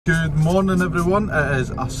Good morning everyone, it is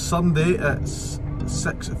a Sunday, it's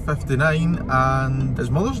 6:59 and it's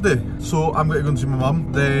Mother's Day. So I'm going to go and see my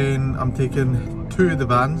mum, then I'm taking two of the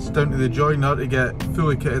vans down to the joiner to get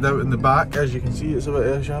fully kitted out in the back. As you can see it's a bit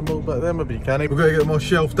of a shambles back there, maybe you can't. We're going to get them all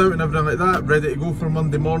shelved out and everything like that, ready to go for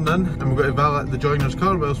Monday morning, and we're going to valet the joiner's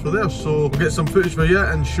car whilst we're there. So we'll get some footage for you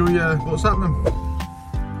and show you what's happening.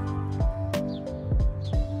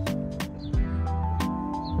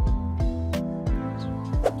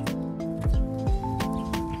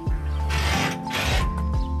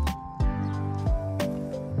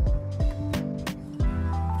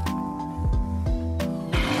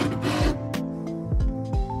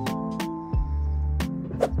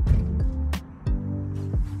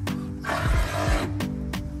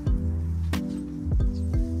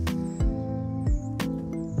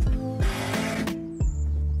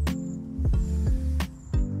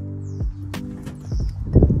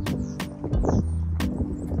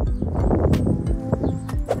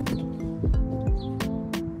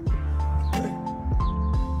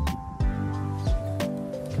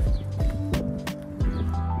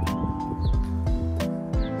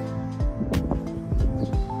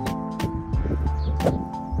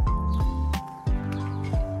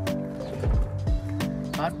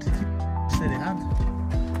 Hard to keep steady hand.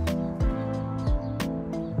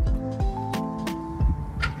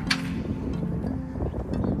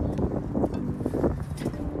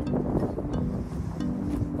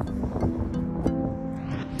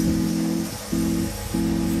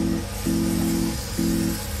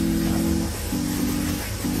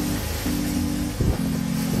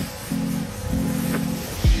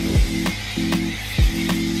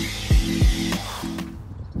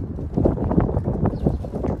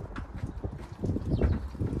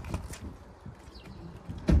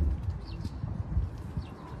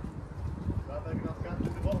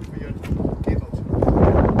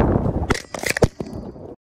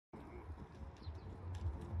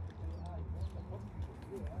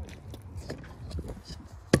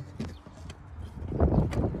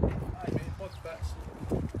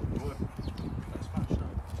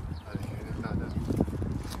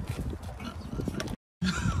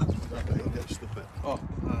 Oh,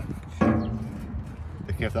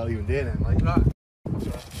 they can't tell even doing it like that.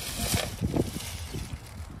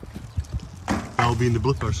 I'll be in the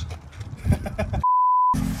bloopers.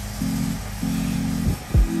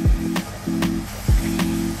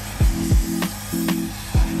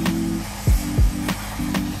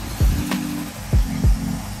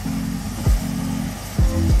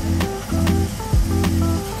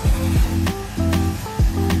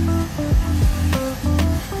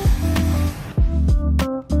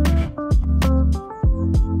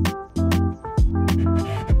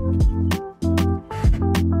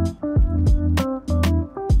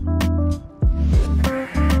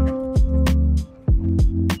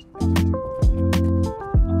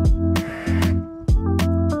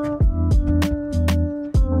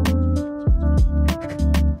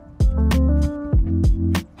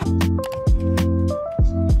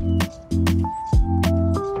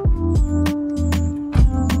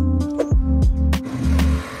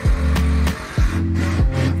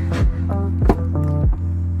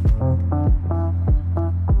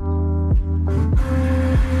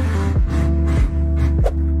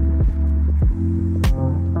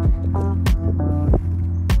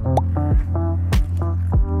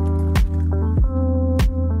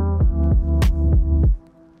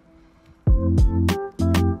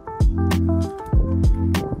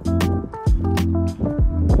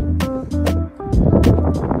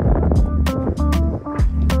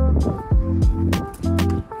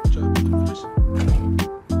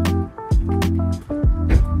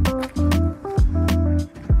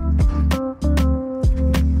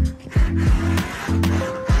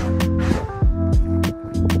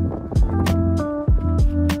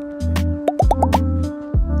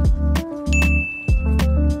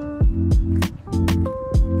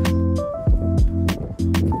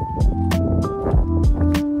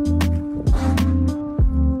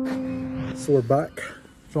 So we're back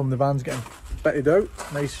from the vans getting fitted out,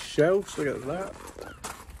 nice shelves, look at that,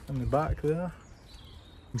 in the back there.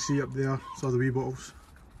 You can see up there, it's all the wee bottles.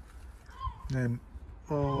 And then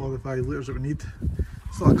all the 5 litres that we need.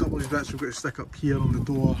 Still a couple of these bits we've got to stick up here on the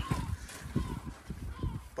door.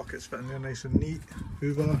 Buckets fitting there nice and neat,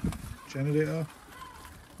 hoover, generator.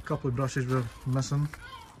 A couple of brushes we're missing.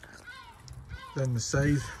 Then the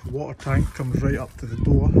side water tank comes right up to the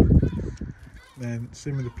door. Then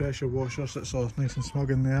same with the pressure washer, sits all nice and snug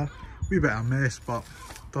in there. Wee bit of a mess, but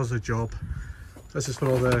does the job. This is for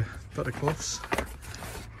all the dirty cloths.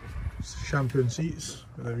 Shampoo and seats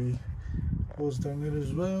with a wee Clothes down there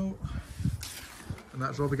as well. And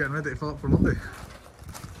that's Robbie getting ready to fill up for Monday.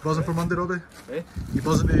 Buzzing for Monday, Robbie? Eh? You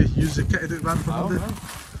buzzing to use the kitted out van for Monday?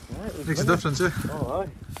 Right, Makes a difference, eh? Oh, aye.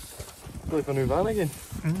 Go for a new van again.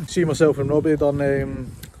 See myself and Robbie done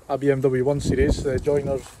a BMW 1 Series, the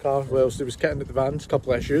joiner's car. Well, so he was kitting at the vans,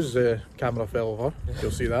 couple of issues, the camera fell over,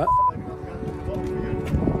 you'll see that.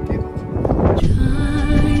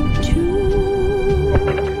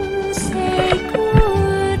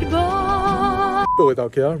 Really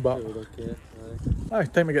don't care, but aye,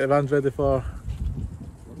 time to get the vans ready for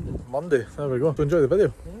Monday. There we go. So enjoy the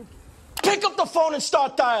video. Pick up the phone and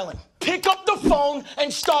start dialing. Pick up the phone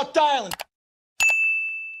and start dialing.